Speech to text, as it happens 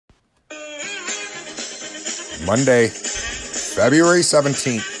Monday, February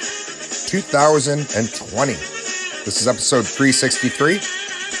 17th, 2020. This is episode 363.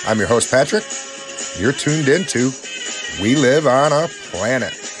 I'm your host, Patrick. You're tuned into We Live on a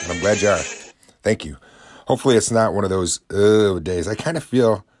Planet, and I'm glad you are. Thank you. Hopefully it's not one of those days. I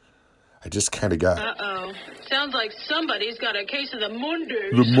just kind of got... Uh-oh. Sounds like somebody's got a case of the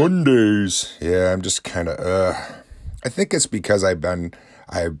Mondays. The Mondays. Yeah, I'm just kind of... I think it's because I've been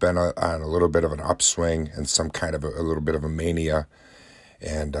on a little bit of an upswing and some kind of a little bit of a mania,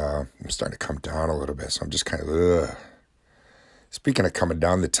 and I'm starting to come down a little bit, so I'm just kind of, Speaking of coming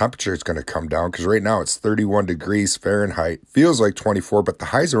down, the temperature is going to come down because right now it's 31 degrees Fahrenheit. Feels like 24, but the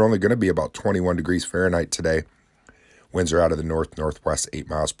highs are only going to be about 21 degrees Fahrenheit today. Winds are out of the north-northwest, 8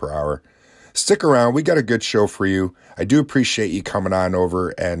 miles per hour. Stick around. We got a good show for you. I do appreciate you coming on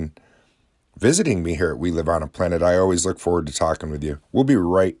over and visiting me here at We Live on a Planet. I always look forward to talking with you. We'll be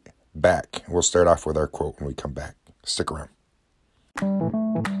right back. We'll start off with our quote when we come back. Stick around.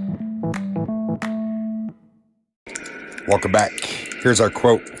 Welcome back. Here's our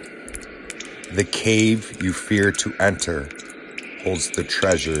quote. The cave you fear to enter holds the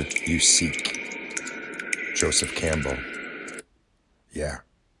treasure you seek. Joseph Campbell. Yeah.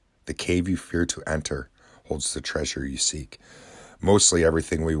 The cave you fear to enter holds the treasure you seek. Mostly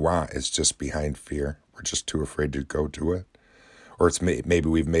everything we want is just behind fear. We're just too afraid to go to it. Or it's maybe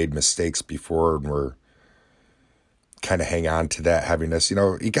we've made mistakes before and we're kind of hang on to that heaviness. You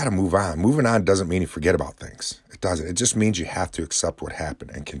know, you got to move on. Moving on doesn't mean you forget about things. It doesn't. It just means you have to accept what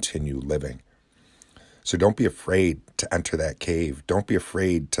happened and continue living. So don't be afraid to enter that cave. Don't be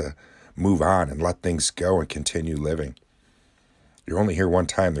afraid to move on and let things go and continue living. You're only here one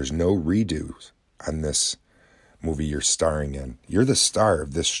time. There's no redos on this movie you're starring in. You're the star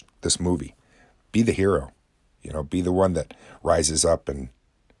of this movie. Be the hero. You know, be the one that rises up and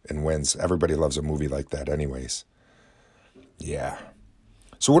wins. Everybody loves a movie like that anyways. Yeah.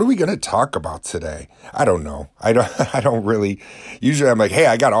 So what are we going to talk about today? I don't know. I don't really. Usually I'm like, hey,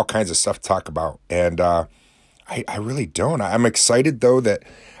 I got all kinds of stuff to talk about. And I really don't. I'm excited, though, that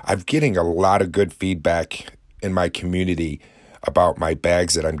I'm getting a lot of good feedback in my community about my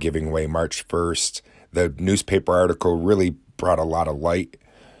bags that I'm giving away March 1st. The newspaper article really brought a lot of light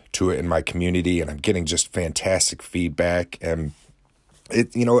to it in my community, and I'm getting just fantastic feedback. And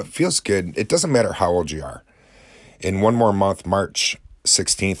it feels good. It doesn't matter how old you are. In one more month, March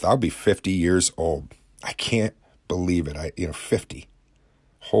 16th, I'll be 50 years old. I can't believe it. 50.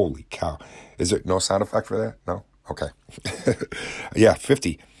 Holy cow. Is there no sound effect for that? No? Okay. Yeah,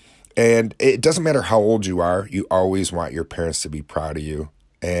 50. And it doesn't matter how old you are. You always want your parents to be proud of you.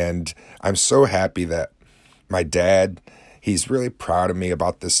 And I'm so happy that my dad, he's really proud of me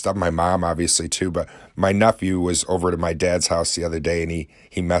about this stuff. My mom, obviously, too. But my nephew was over to my dad's house the other day, and he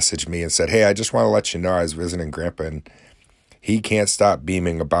messaged me and said, hey, I just want to let you know I was visiting Grandpa, and he can't stop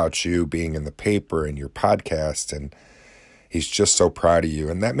beaming about you being in the paper and your podcast, and he's just so proud of you.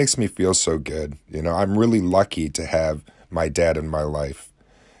 And that makes me feel so good. You know, I'm really lucky to have my dad in my life.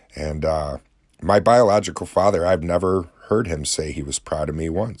 And my biological father, I've never heard him say he was proud of me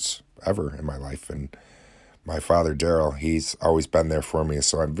once, ever in my life. And my father, Daryl, he's always been there for me.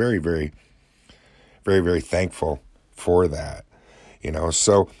 So I'm very, very, very, very thankful for that. You know,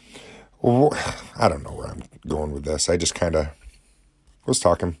 so I don't know where I'm going with this. I just kind of was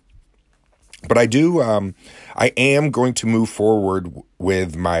talking. But I am going to move forward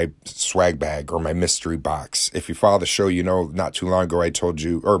with my swag bag or my mystery box. If you follow the show, you know, not too long ago I told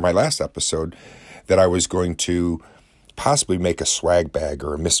you, or my last episode, that I was going to possibly make a swag bag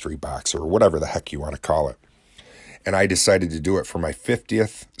or a mystery box or whatever the heck you want to call it. And I decided to do it for my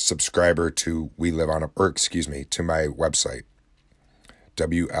 50th subscriber to to my website,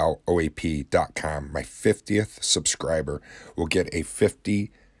 WLOAP.com. My 50th subscriber will get a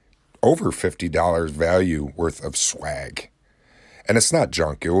over $50 value worth of swag. And it's not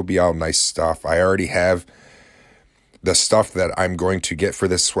junk. It will be all nice stuff. I already have the stuff that I'm going to get for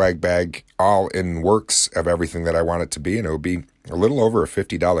this swag bag all in works of everything that I want it to be. And it will be a little over a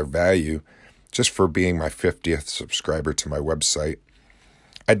 $50 value just for being my 50th subscriber to my website.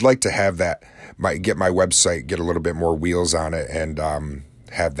 I'd like to have that, get my website, get a little bit more wheels on it, and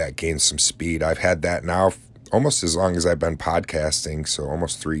have that gain some speed. I've had that now almost as long as I've been podcasting, so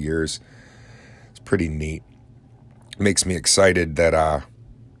almost 3 years. It's pretty neat. It makes me excited that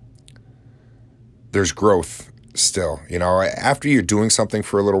there's growth still. You know, after you're doing something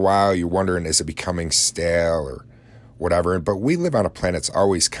for a little while, you're wondering, is it becoming stale or whatever? But we live on a planet that's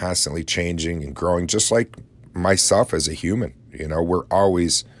always constantly changing and growing, just like myself as a human. You know, we're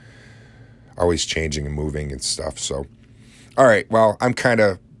always changing and moving and stuff. So, all right, well, I'm kind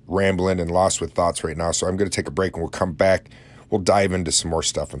of rambling and lost with thoughts right now, so I'm going to take a break and we'll come back. We'll dive into some more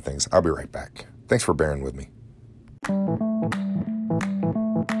stuff and things. I'll be right back. Thanks for bearing with me.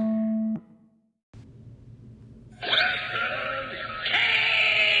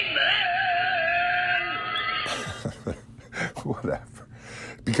 Whatever.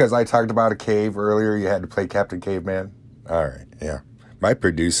 Because I talked about a cave earlier, you had to play Captain Caveman? All right, yeah. My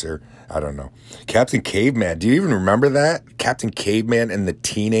producer, I don't know. Captain Caveman, do you even remember that? Captain Caveman and the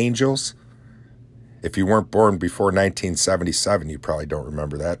Teen Angels? If you weren't born before 1977, you probably don't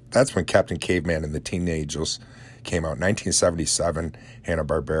remember that. That's when Captain Caveman and the Teen Angels came out. 1977,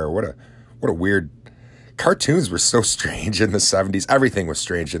 Hanna-Barbera. What a weird... Cartoons were so strange in the 70s. Everything was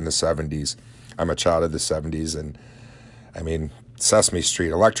strange in the 70s. I'm a child of the 70s, and I mean, Sesame Street,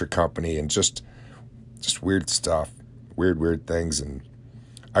 Electric Company, and just weird stuff. Weird things. And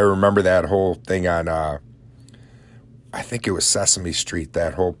I remember that whole thing on, I think it was Sesame Street,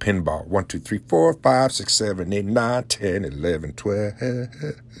 that whole pinball. 1, 2, 3, 4, 5, 6, 7, 8, 9, 10, 11, 12.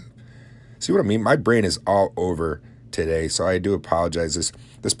 See what I mean? My brain is all over today, so I do apologize.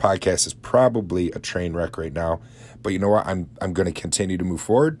 This podcast is probably a train wreck right now, but you know what? I'm going to continue to move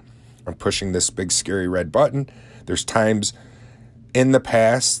forward. I'm pushing this big scary red button. There's times in the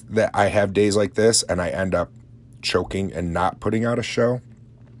past that I have days like this and I end up choking and not putting out a show,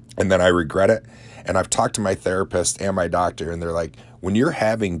 and then I regret it. And I've talked to my therapist and my doctor, and they're like, when you're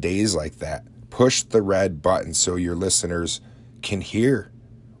having days like that, push the red button so your listeners can hear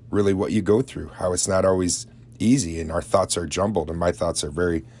really what you go through, how it's not always easy, and our thoughts are jumbled, and my thoughts are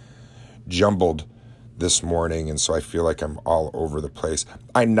very jumbled this morning, and so I feel like I'm all over the place.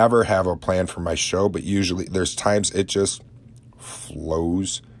 I never have a plan for my show, but usually there's times it just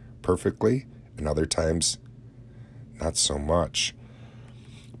flows perfectly, and other times not so much.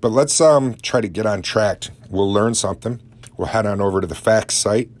 But let's try to get on track. We'll learn something. We'll head on over to the facts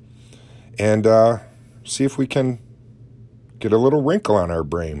site and see if we can get a little wrinkle on our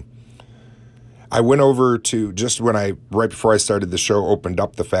brain. I went over to, right before I started the show, opened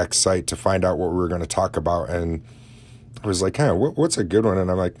up the facts site to find out what we were going to talk about. And I was like, what's a good one?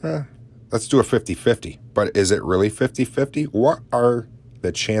 And I'm like, let's do a 50-50. But is it really 50-50? What are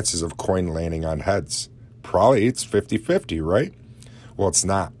the chances of coin landing on heads? Probably it's 50-50, right? Well, it's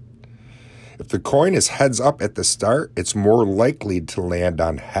not. If the coin is heads up at the start, it's more likely to land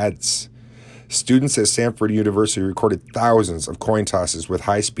on heads. Students at Stanford University recorded thousands of coin tosses with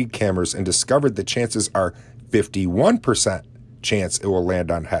high-speed cameras and discovered the chances are 51% chance it will land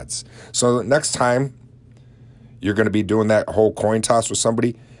on heads. So next time you're going to be doing that whole coin toss with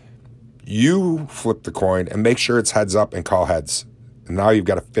somebody, you flip the coin and make sure it's heads up and call heads. And now you've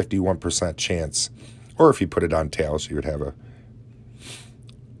got a 51% chance. Or if you put it on tails, you would have a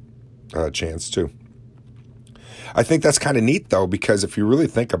chance too. I think that's kind of neat, though, because if you really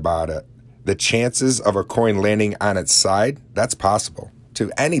think about it, the chances of a coin landing on its side, that's possible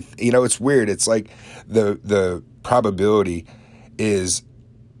to any, it's weird. It's like the probability is,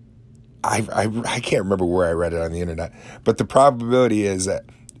 I can't remember where I read it on the internet, but the probability is that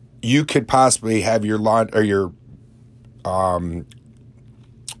you could possibly have your dryer on,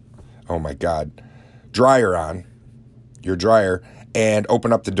 your dryer, and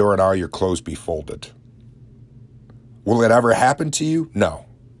open up the door and all your clothes be folded. Will it ever happen to you? No.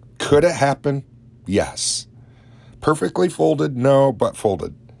 Could it happen? Yes. Perfectly folded? No, but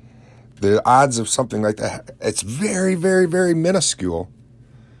folded. The odds of something like that, it's very, very, very minuscule,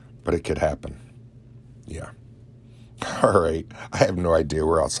 but it could happen. Yeah. All right. I have no idea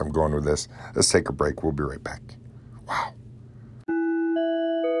where else I'm going with this. Let's take a break. We'll be right back. Wow.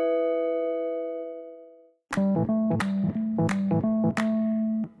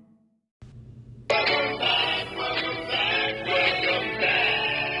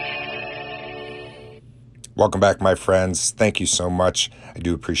 Welcome back, my friends. Thank you so much. I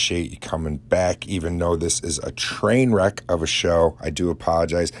do appreciate you coming back, even though this is a train wreck of a show. I do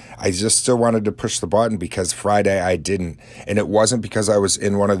apologize. I just still wanted to push the button because Friday I didn't. And it wasn't because I was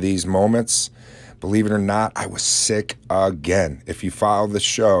in one of these moments. Believe it or not, I was sick again. If you follow the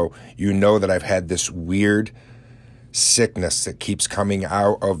show, you know that I've had this weird sickness that keeps coming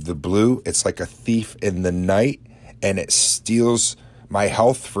out of the blue. It's like a thief in the night, and it steals my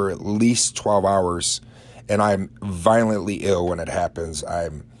health for at least 12 hours. And I'm violently ill when it happens.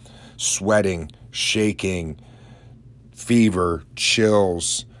 I'm sweating, shaking, fever,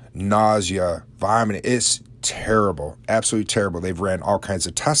 chills, nausea, vomiting. It's terrible, absolutely terrible. They've ran all kinds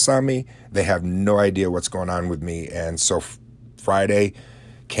of tests on me. They have no idea what's going on with me. And so Friday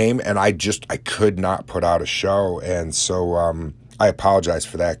came and I could not put out a show. And so I apologize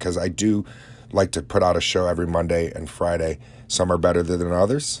for that because I do like to put out a show every Monday and Friday. Some are better than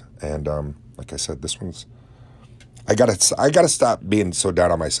others, and like I said, this one's. I gotta stop being so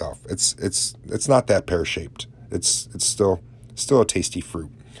down on myself. It's not that pear shaped. It's still a tasty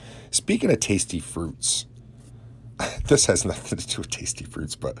fruit. Speaking of tasty fruits, this has nothing to do with tasty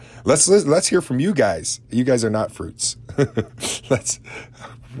fruits, but let's hear from you guys. You guys are not fruits.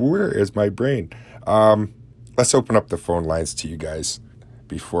 Where is my brain? Let's open up the phone lines to you guys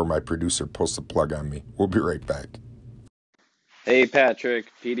before my producer pulls the plug on me. We'll be right back. Hey Patrick,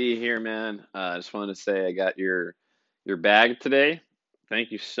 PD here, man. I just wanted to say I got your bag today.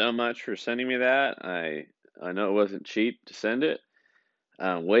 Thank you so much for sending me that. I know it wasn't cheap to send it.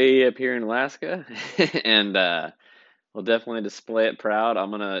 Way up here in Alaska, and we'll definitely display it proud.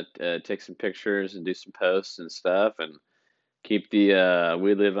 I'm gonna take some pictures and do some posts and stuff, and keep the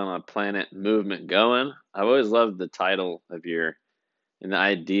We Live on a Planet movement going. I've always loved the title of and the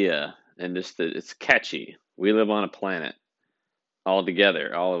idea, and just it's catchy. We live on a planet, all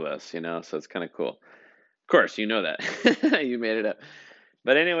together, all of us, so it's kind of cool. Of course, you know that. You made it up.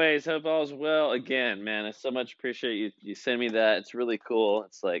 But anyways, hope all's well. Again, man, I so much appreciate you send me that. It's really cool.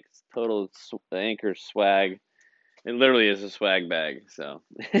 It's like total Anchor swag. It literally is a swag bag. So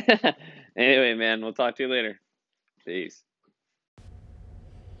anyway, man, we'll talk to you later. Peace.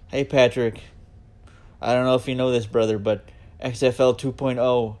 Hey, Patrick. I don't know if you know this, brother, but XFL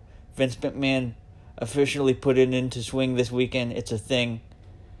 2.0, Vince McMahon officially put it into swing this weekend. It's a thing.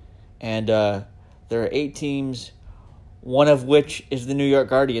 And there are 8 teams, one of which is the New York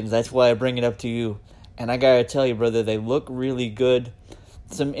Guardians. That's why I bring it up to you. And I got to tell you, brother, they look really good.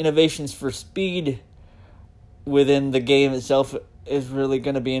 Some innovations for speed within the game itself is really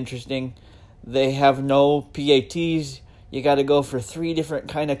going to be interesting. They have no PATs. You got to go for 3 different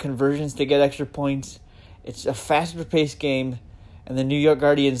kind of conversions to get extra points. It's a faster-paced game, and the New York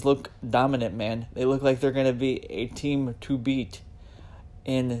Guardians look dominant, man. They look like they're going to be a team to beat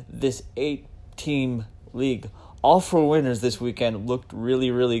in this 8-team league. All 4 winners this weekend looked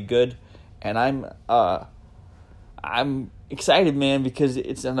really, really good, and I'm excited, man, because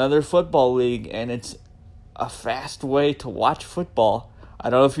it's another football league, and it's a fast way to watch football.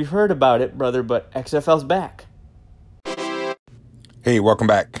 I don't know if you've heard about it, brother, but XFL's back. Hey, welcome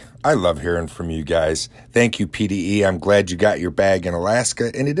back. I love hearing from you guys. Thank you, PDE. I'm glad you got your bag in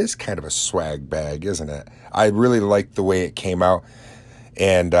Alaska, and it is kind of a swag bag, isn't it? I really like the way it came out,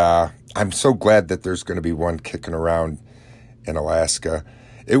 and I'm so glad that there's going to be one kicking around in Alaska.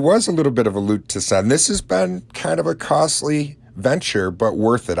 It was a little bit of a loot to send. This has been kind of a costly venture, but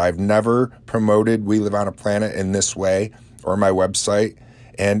worth it. I've never promoted We Live on a Planet in this way or my website,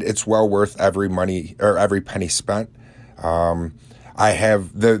 and it's well worth every penny spent. I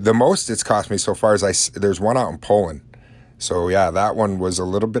have the most it's cost me so far is there's one out in Poland. So yeah, that one was a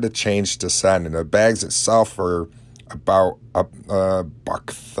little bit of change to send, and the bags itself are about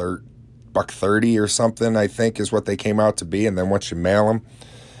 $1.30 or something, I think, is what they came out to be. And then once you mail them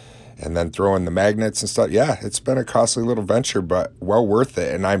and then throw in the magnets and stuff, yeah, it's been a costly little venture, but well worth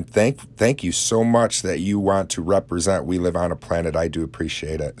it. And I'm thank you so much that you want to represent We Live on a Planet. I do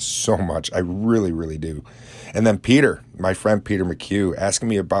appreciate it so much. I really, really do. And then Peter, my friend Peter McHugh, asking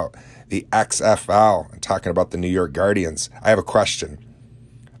me about the XFL and talking about the New York Guardians. I have a question.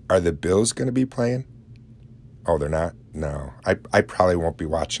 Are the Bills going to be playing? Oh, they're not? No. I probably won't be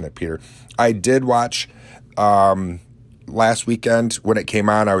watching it, Peter. I did watch last weekend when it came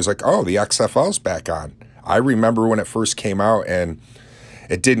on. I was like, oh, the XFL's back on. I remember when it first came out, and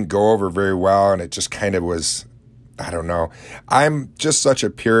it didn't go over very well, and it just kind of was, I don't know. I'm just such a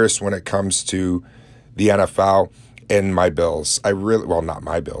purist when it comes to the NFL and my Bills. Not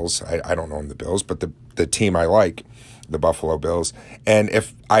my Bills. I don't own the Bills, but the team I like, the Buffalo Bills. And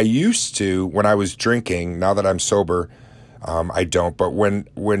if I used to, when I was drinking, now that I'm sober, I don't. But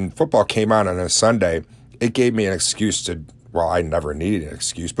when football came on a Sunday, it gave me an excuse to, well, I never needed an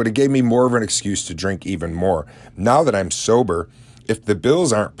excuse, but it gave me more of an excuse to drink even more. Now that I'm sober, if the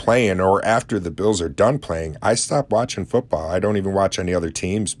Bills aren't playing or after the Bills are done playing, I stop watching football. I don't even watch any other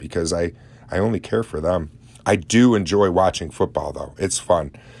teams because I only care for them. I do enjoy watching football, though. It's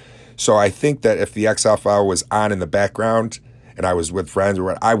fun. So I think that if the XFL was on in the background and I was with friends,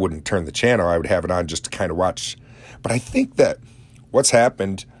 I wouldn't turn the channel. I would have it on just to kind of watch. But I think that what's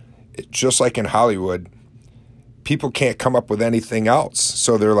happened, just like in Hollywood, people can't come up with anything else.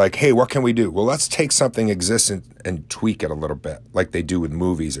 So they're like, hey, what can we do? Well, let's take something existing and tweak it a little bit, like they do with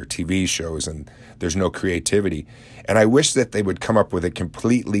movies or TV shows, and there's no creativity. And I wish that they would come up with a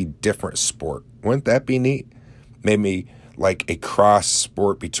completely different sport. Wouldn't that be neat? Maybe like a cross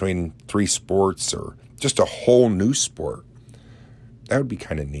sport between 3 sports or just a whole new sport. That would be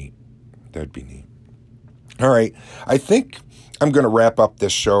kind of neat. That'd be neat. All right. I think I'm going to wrap up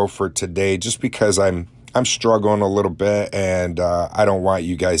this show for today just because I'm struggling a little bit, and I don't want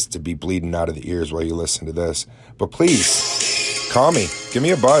you guys to be bleeding out of the ears while you listen to this. But please, call me. Give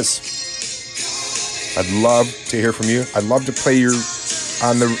me a buzz. I'd love to hear from you. I'd love to play you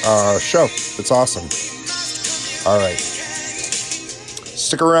on the show. That's awesome. All right.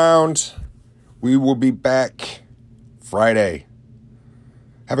 Stick around. We will be back Friday.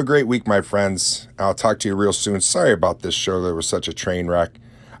 Have a great week, my friends. I'll talk to you real soon. Sorry about this show that was such a train wreck.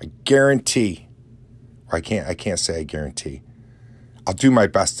 I guarantee, or I can't say I guarantee. I'll do my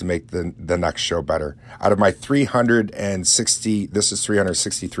best to make the next show better. Out of my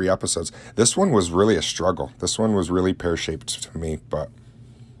 363 episodes, this one was really a struggle. This one was really pear-shaped to me, but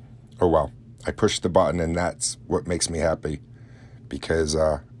oh well. I pushed the button, and that's what makes me happy, because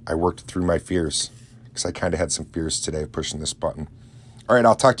I worked through my fears, because I kind of had some fears today of pushing this button. All right,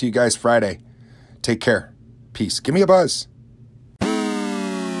 I'll talk to you guys Friday. Take care. Peace. Give me a buzz.